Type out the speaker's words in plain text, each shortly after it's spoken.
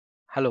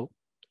Hello,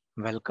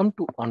 welcome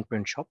to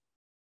OnPrintShop.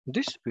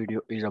 This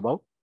video is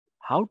about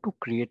how to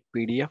create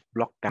PDF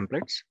block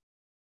templates.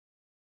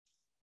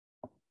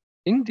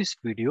 In this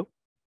video,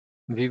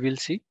 we will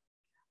see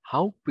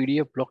how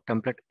PDF block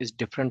template is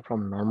different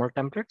from normal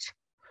templates.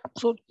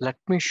 So let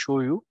me show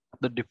you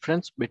the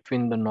difference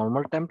between the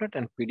normal template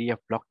and PDF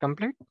block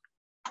template.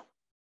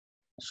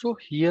 So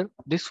here,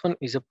 this one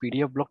is a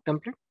PDF block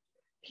template.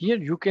 Here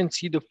you can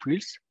see the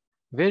fields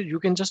where you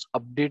can just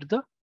update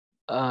the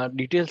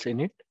details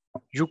in it.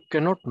 You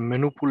cannot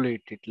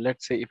manipulate it.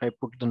 Let's say if I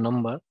put the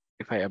number,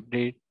 if I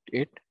update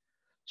it,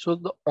 so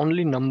the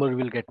only number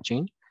will get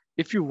changed.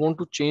 If you want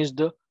to change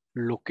the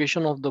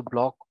location of the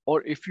block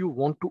or if you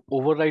want to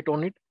overwrite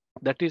on it,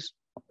 that is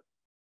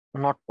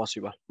not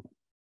possible.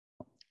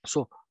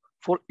 So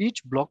for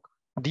each block,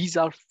 these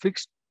are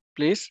fixed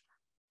place,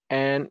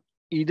 and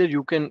either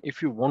you can,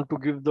 if you want to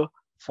give the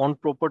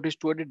font properties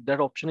to edit, that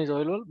option is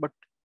available, but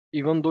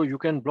even though you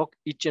can block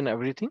each and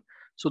everything.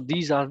 So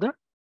these are the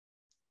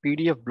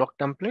PDF block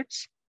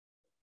templates.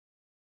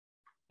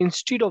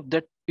 Instead of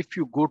that, if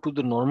you go to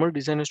the normal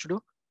Design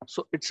Studio,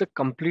 so it's a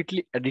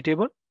completely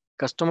editable.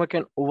 Customer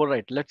can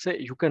overwrite. Let's say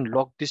you can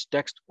lock this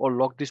text or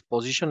lock this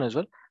position as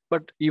well.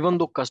 But even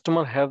though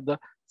customer have the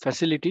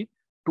facility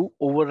to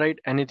overwrite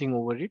anything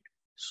over it.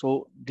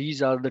 So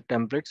these are the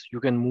templates. You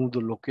can move the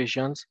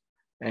locations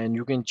and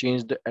you can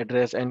change the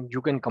address and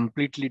you can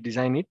completely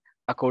design it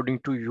according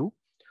to you.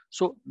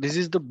 So this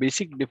is the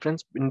basic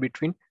difference in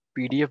between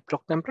PDF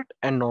block template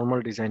and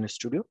normal Design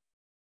Studio.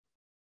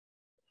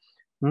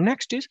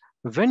 Next is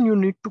when you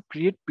need to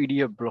create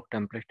PDF block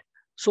template.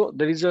 So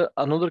there is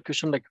another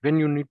question like when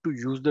you need to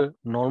use the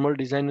normal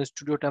Design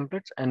Studio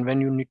templates and when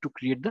you need to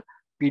create the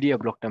PDF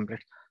block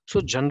templates.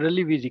 So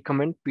generally we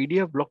recommend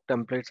PDF block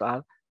templates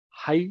are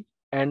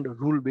high-end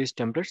rule-based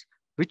templates,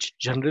 which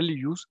generally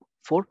use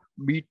for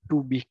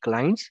B2B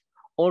clients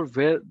or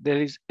where there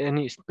is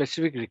any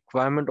specific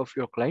requirement of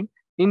your client.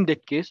 In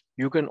that case,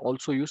 you can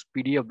also use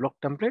PDF block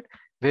template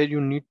where you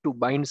need to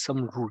bind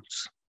some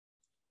rules.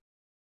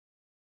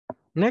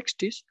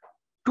 Next is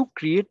to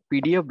create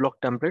PDF block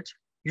templates,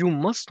 you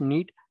must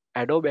need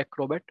Adobe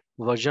Acrobat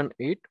version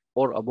 8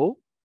 or above,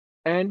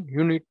 and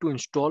you need to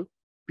install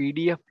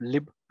PDF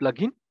lib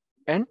plugin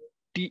and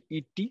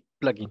TET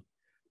plugin.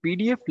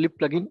 PDF lib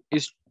plugin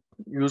is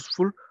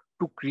useful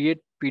to create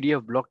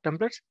PDF block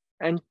templates,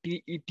 and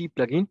TET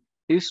plugin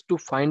is to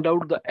find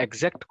out the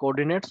exact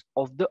coordinates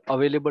of the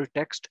available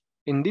text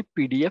in the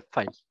PDF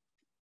file.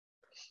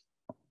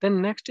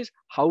 Then next is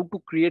how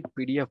to create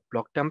PDF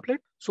block template.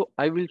 So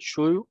I will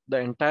show you the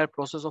entire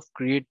process of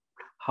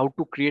how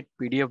to create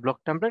PDF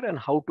block template and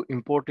how to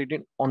import it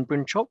in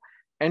OnPrintShop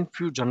and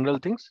few general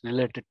things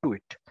related to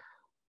it.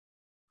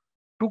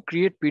 To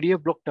create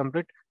PDF block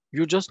template,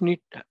 you just need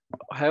to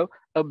have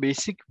a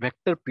basic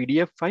vector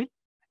PDF file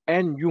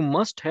and you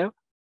must have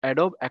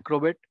Adobe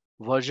Acrobat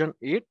version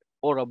 8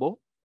 or above.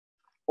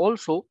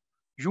 Also,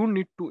 you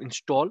need to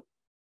install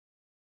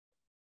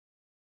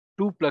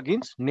two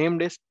plugins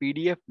named as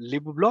PDF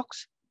lib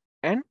blocks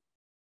and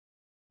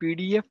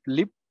PDF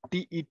lib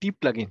TET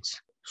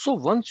plugins. So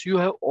once you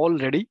have all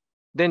ready,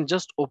 then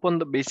just open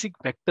the basic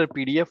vector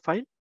PDF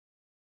file.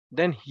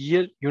 Then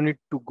here you need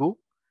to go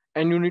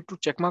and you need to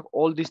checkmark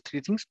all these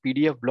three things: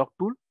 PDF block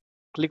tool,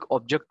 click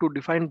object to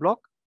define block,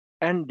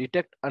 and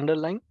detect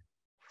underline,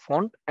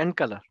 font and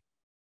color.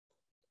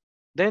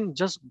 Then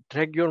just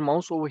drag your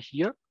mouse over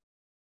here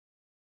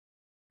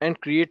and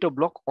create a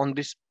block on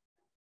this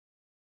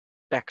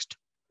text.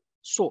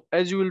 So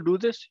as you will do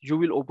this, you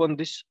will open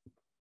this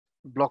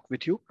block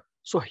with you.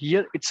 So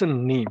here it's a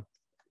name,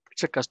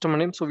 it's a customer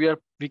name. So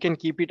we can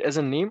keep it as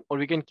a name or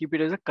we can keep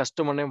it as a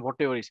customer name,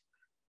 whatever is.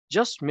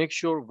 Just make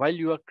sure while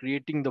you are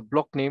creating the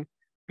block name,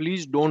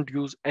 please don't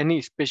use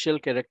any special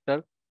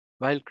character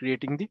while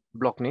creating the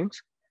block names.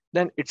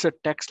 Then it's a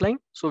text line.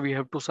 So we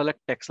have to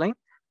select text line.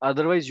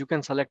 Otherwise you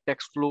can select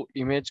text flow,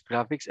 image,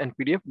 graphics and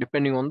PDF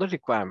depending on the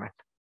requirement.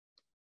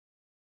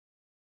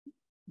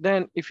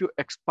 Then if you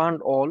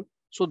expand all,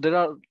 so there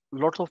are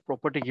lots of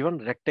property given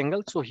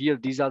rectangle. So here,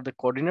 these are the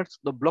coordinates,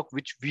 the block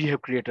which we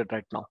have created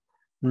right now,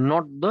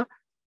 not the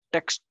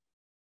text,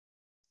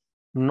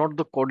 not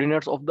the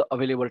coordinates of the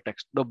available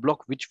text, the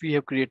block which we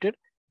have created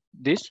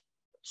this.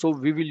 So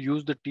we will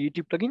use the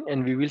TET plugin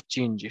and we will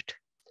change it.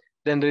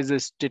 Then there is a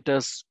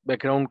status,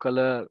 background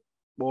color,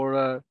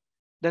 border.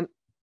 Then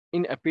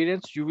in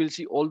appearance, you will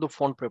see all the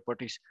font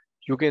properties.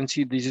 You can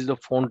see this is the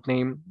font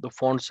name, the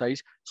font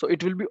size. So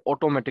it will be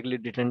automatically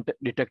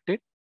detected.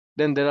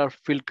 Then there are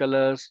fill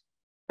colors,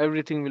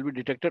 everything will be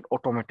detected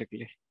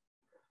automatically.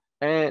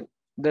 And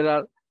there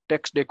are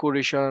text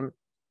decoration,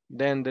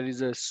 then there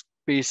is a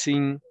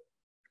spacing,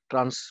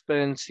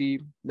 transparency,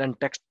 then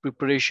text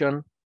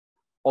preparation,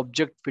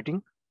 object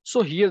fitting.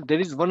 So here there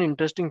is one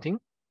interesting thing.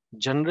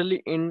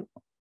 Generally in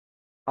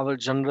our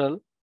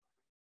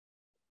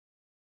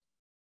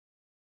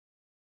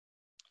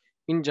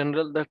in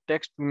general, the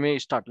text may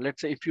start.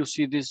 Let's say if you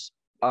see this,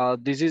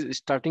 this is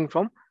starting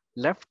from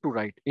left to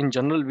right. In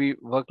general, we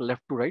work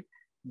left to right.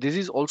 This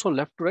is also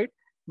left to right,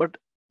 but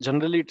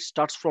generally it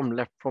starts from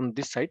left, from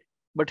this side,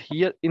 but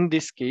here in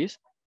this case,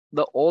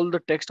 all the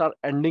text are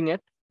ending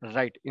at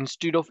right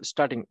instead of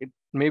starting. It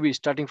may be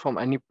starting from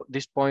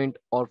this point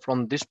or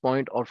from this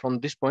point or from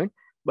this point,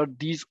 but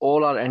these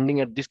all are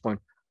ending at this point.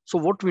 So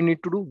what we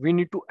need to do, we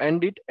need to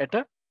end it at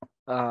a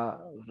uh,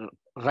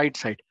 right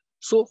side.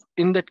 So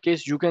in that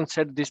case, you can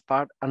set this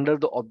part under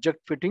the object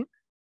fitting.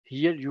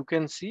 Here you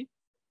can see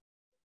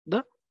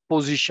the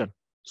position.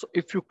 So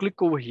if you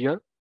click over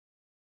here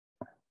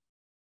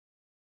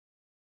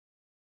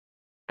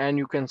and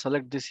you can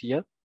select this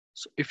here.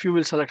 So if you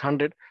will select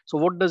 100, so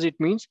what does it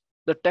means?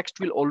 The text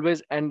will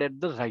always end at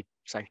the right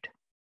side.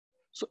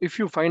 So if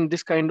you find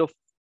this kind of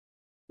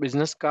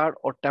business card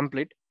or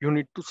template, you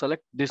need to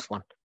select this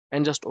one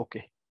and just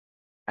OK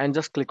and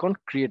just click on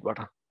create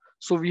button.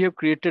 So we have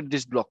created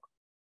this block,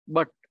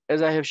 but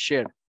as I have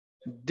shared,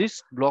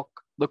 this block,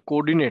 the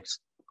coordinates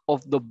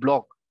of the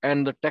block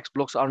and the text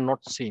blocks are not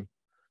same.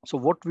 So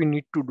what we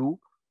need to do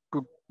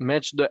to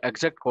match the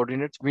exact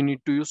coordinates, we need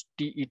to use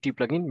TET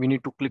plugin. We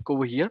need to click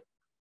over here,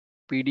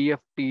 PDF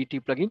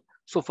TET plugin.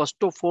 So first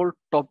of all,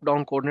 top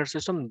down coordinate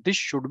system, this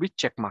should be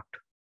checkmarked.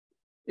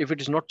 If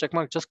it is not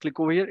checkmarked, just click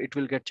over here, it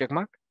will get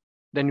checkmarked.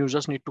 Then you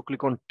just need to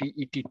click on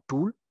TET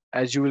tool.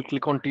 As you will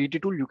click on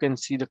TET tool, you can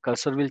see the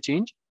cursor will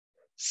change.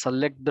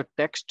 Select the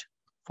text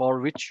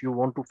for which you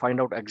want to find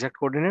out exact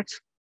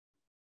coordinates.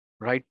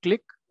 Right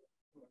click,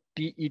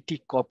 TET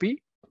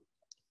copy,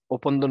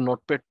 open the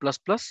Notepad++,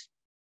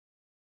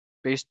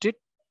 paste it,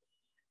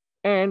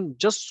 and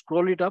just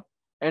scroll it up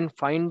and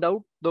find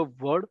out the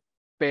word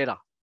para.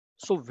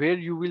 So where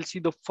you will see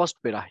the first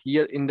para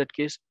here, in that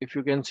case, if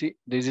you can see,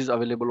 this is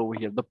available over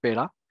here, the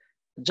para.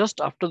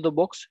 Just after the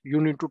box,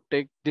 you need to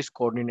take these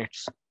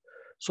coordinates.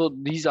 So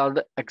these are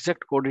the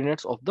exact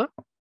coordinates of the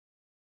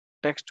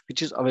text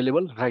which is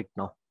available right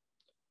now.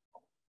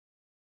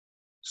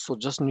 So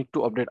just need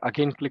to update.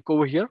 Again, click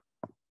over here,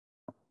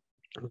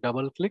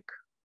 double click,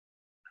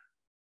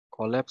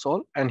 collapse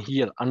all, and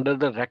here under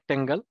the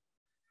rectangle,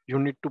 you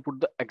need to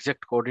put the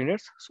exact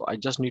coordinates. So I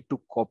just need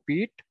to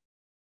copy it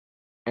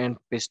and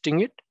pasting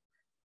it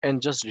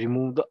and just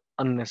remove the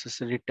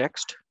unnecessary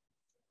text.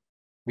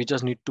 We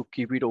just need to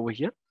keep it over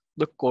here,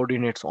 the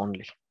coordinates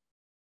only.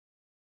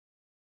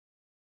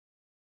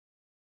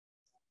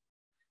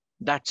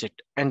 That's it.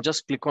 And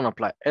just click on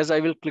apply. As I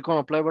will click on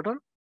apply button,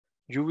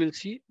 you will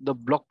see the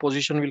block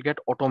position will get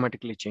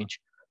automatically changed.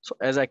 So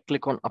as I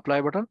click on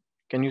apply button,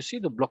 can you see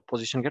the block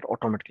position get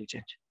automatically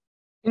changed?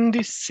 In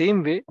the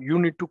same way, you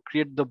need to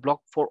create the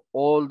block for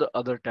all the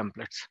other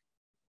templates.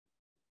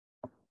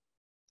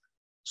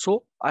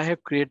 So I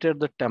have created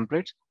the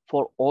templates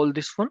for all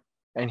this one.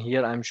 And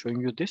here I'm showing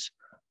you this.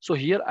 So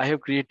here I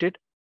have created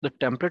the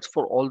templates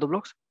for all the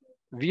blocks.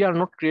 We are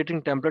not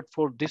creating template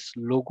for this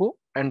logo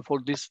and for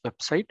this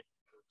website.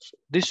 So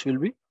this will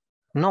be.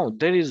 Now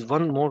there is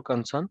one more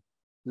concern.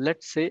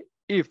 Let's say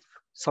if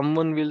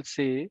someone will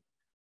say,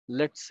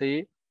 let's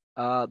say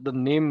the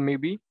name may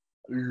be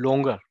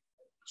longer.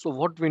 So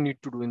what we need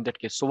to do in that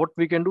case? So what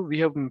we can do, we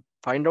have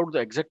find out the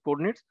exact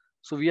coordinates.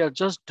 So we are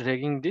just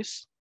dragging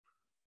this,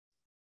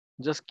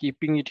 just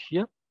keeping it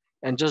here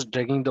and just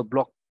dragging the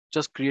block,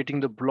 just creating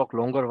the block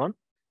longer one.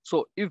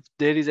 So if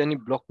there is any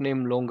block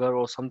name longer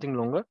or something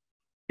longer,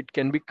 it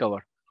can be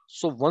covered.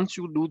 So once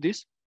you do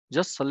this,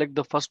 just select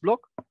the first block,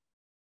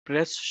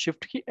 press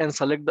shift key and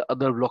select the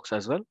other blocks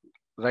as well.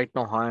 Right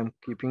now I am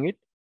keeping it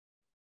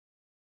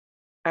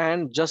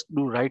and just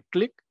do right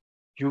click.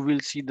 You will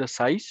see the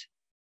size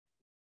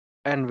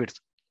and width.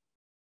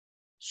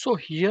 So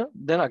here,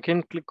 then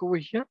again click over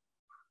here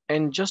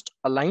and just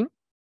align.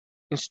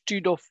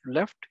 Instead of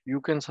left, you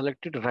can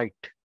select it right.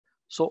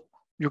 So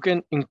you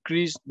can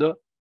increase the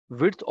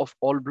width of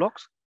all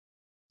blocks.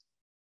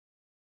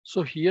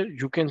 So here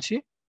you can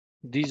see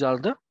these are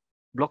the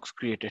blocks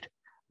created.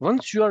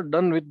 Once you are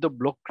done with the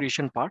block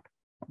creation part,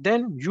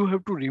 then you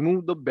have to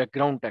remove the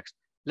background text.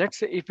 Let's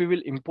say if we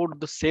will import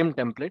the same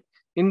template,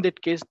 in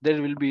that case,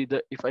 there will be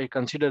the, if I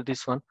consider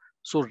this one,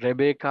 so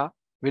Rebecca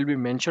will be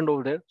mentioned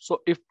over there.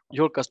 So if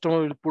your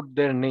customer will put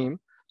their name,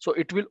 so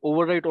it will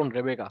overwrite on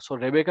Rebecca. So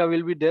Rebecca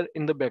will be there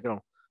in the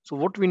background. So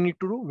what we need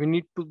to do, we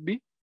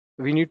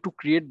need to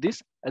create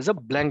this as a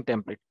blank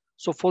template.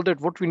 So for that,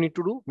 what we need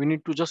to do, we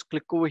need to just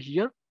click over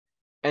here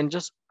and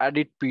just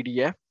edit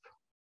PDF,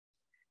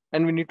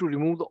 and we need to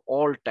remove the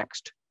all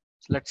text.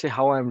 So let's say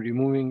how I'm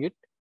removing it.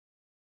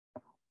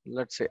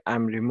 Let's say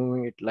I'm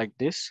removing it like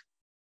this.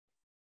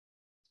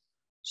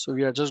 So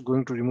we are just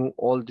going to remove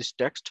all this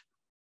text.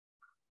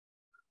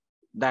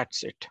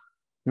 That's it.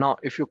 Now,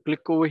 if you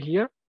click over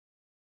here,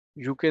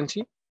 you can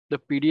see the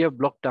PDF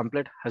block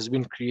template has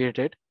been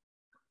created.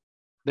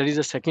 There is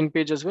a second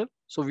page as well.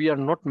 So we are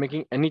not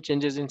making any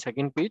changes in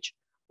second page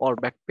or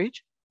back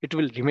page. It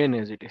will remain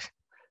as it is.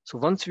 So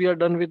once we are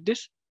done with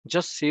this,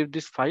 just save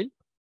this file.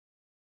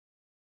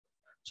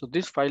 So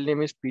this file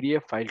name is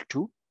PDF file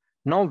 2.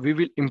 Now we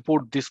will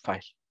import this file.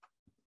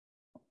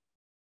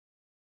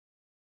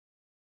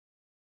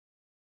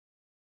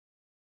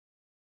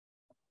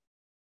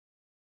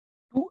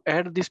 To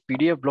add this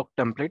PDF block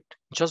template,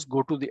 just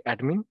go to the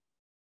admin,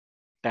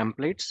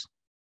 templates,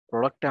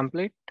 product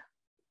template,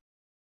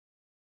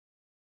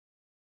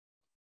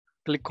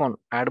 click on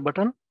add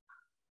button.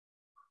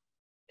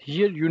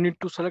 Here you need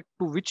to select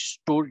to which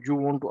store you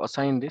want to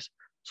assign this.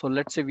 So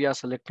let's say we are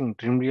selecting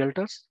Dream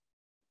Realtors,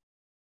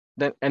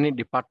 then any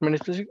department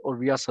specific, or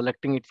we are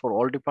selecting it for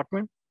all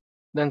department,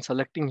 then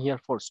selecting here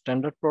for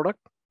standard product.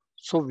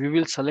 So we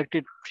will select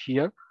it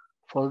here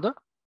for the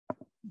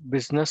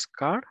business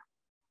card.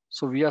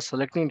 So we are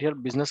selecting it here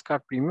business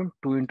card premium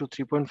 2 into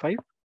 3.5.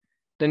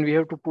 Then we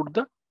have to put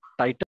the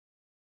title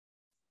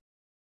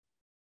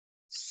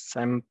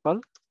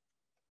sample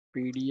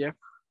PDF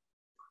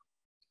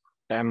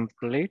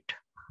template.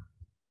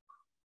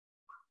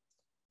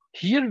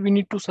 Here we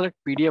need to select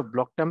PDF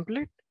block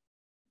template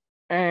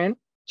and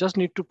just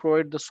need to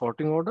provide the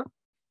sorting order.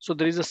 So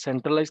there is a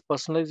centralized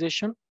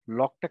personalization,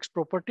 lock text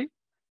property,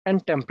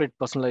 and template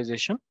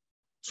personalization.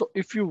 So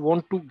if you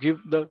want to give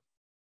the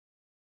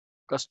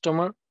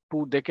customer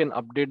to, they can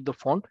update the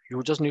font,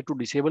 you just need to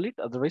disable it.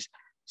 Otherwise,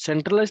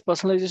 centralized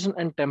personalization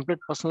and template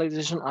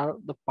personalization are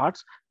the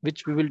parts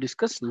which we will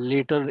discuss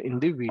later in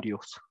the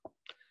videos.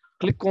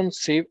 Click on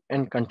save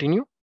and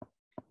continue.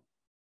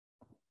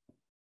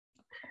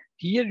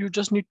 Here you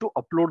just need to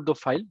upload the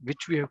file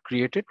which we have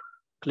created.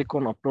 Click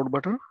on upload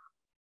button.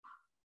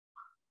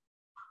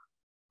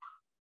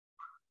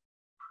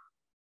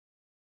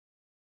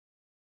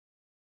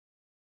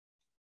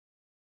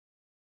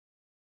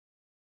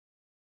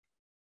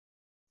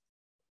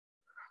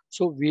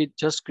 So we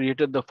just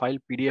created the file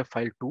PDF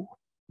file 2.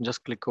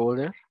 Just click over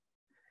there.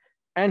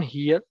 And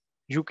here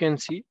you can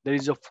see there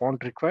is a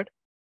font required.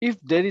 If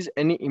there is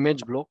any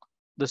image block,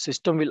 the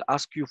system will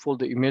ask you for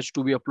the image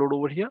to be uploaded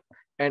over here.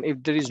 And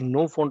if there is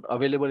no font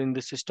available in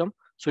the system,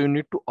 so you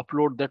need to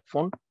upload that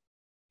font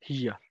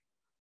here.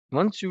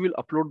 Once you will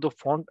upload the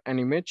font and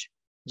image,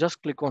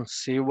 just click on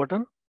save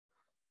button.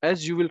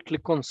 As you will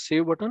click on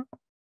save button,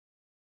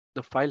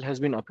 the file has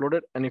been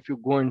uploaded. And if you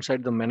go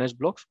inside the manage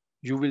blocks,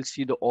 you will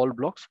see the all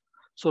blocks.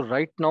 So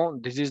right now,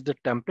 this is the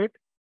template.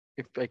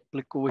 If I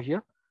click over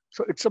here,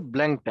 so it's a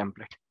blank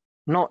template.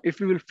 Now, if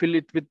we will fill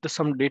it with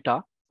some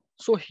data,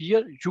 so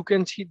here you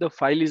can see the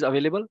file is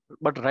available,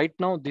 but right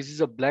now this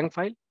is a blank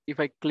file. If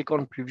I click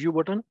on preview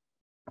button,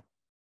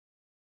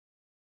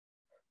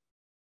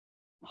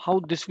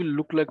 how this will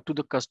look like to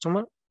the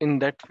customer in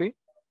that way.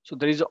 So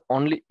there is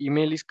only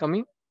email is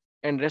coming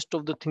and rest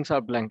of the things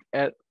are blank.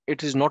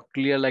 It is not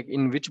clear like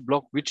in which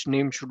block, which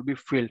name should be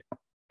filled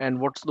and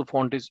what's the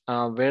font is,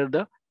 where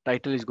the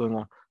title is going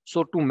on.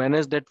 So to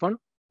manage that one,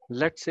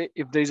 let's say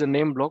if there is a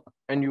name block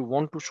and you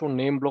want to show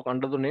name block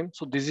under the name.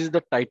 So this is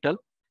the title.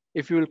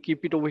 If you will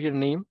keep it over here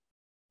name,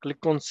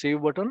 click on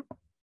save button.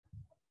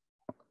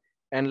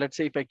 And let's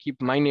say if I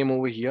keep my name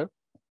over here,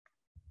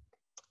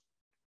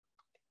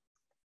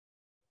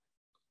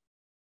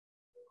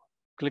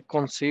 click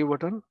on save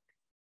button.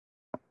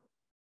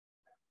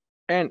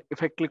 And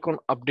if I click on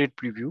update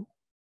preview,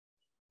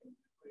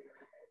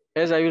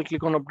 as I will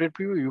click on update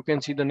preview, you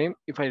can see the name.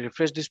 If I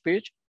refresh this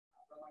page,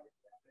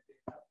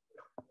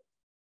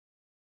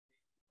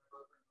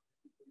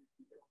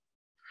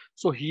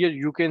 so here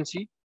you can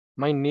see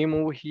my name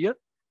over here,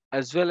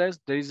 as well as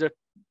there is a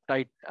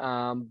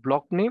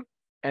block name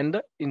and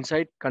the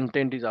inside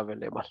content is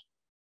available.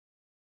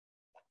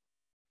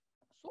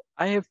 So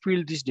I have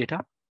filled this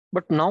data,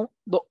 but now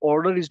the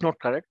order is not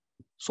correct.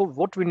 So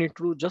what we need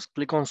to do, just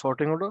click on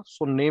sorting order.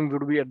 So name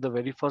would be at the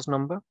very first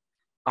number.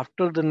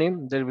 After the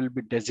name, there will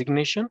be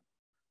designation.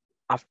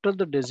 After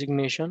the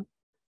designation,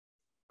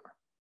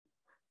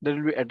 there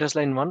will be address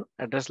line 1,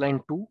 address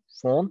line 2,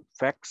 phone,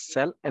 fax,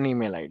 cell, and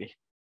email ID.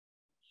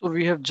 So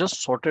we have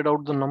just sorted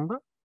out the number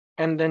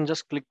and then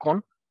just click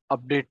on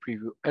update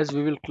preview. As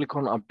we will click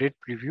on update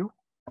preview.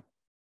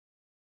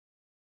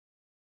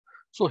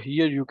 So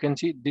here you can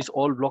see these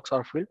all blocks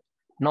are filled.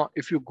 Now,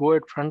 if you go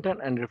at front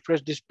end and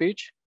refresh this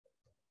page,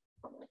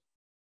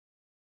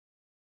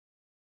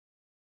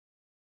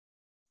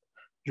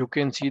 you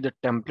can see the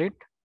template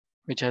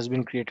which has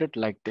been created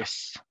like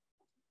this.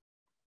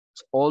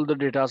 So all the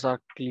data are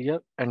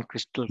clear and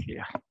crystal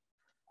clear.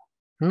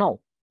 Now,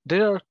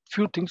 there are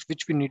few things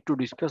which we need to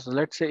discuss.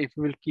 Let's say if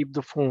we will keep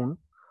the phone.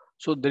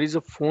 So there is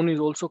a phone is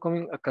also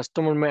coming. A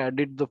customer may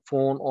edit the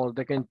phone or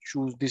they can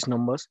choose these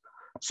numbers.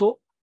 So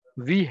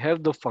we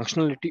have the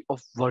functionality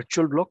of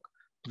virtual block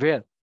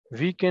where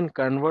we can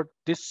convert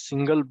this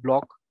single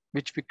block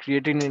which we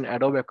created in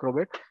Adobe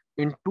Acrobat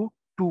into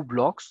 2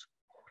 blocks.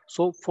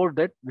 So for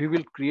that, we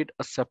will create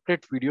a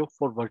separate video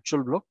for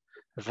virtual block.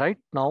 Right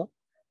now,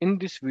 in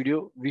this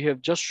video, we have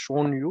just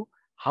shown you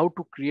how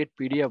to create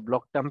PDF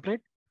block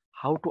template,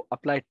 how to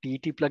apply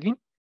TET plugin,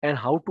 and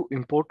how to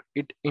import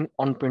it in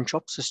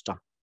OnPrintShop system.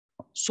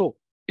 So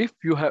if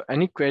you have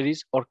any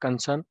queries or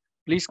concern,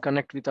 please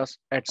connect with us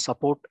at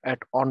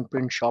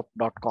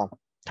support@onprintshop.com.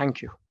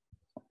 Thank you.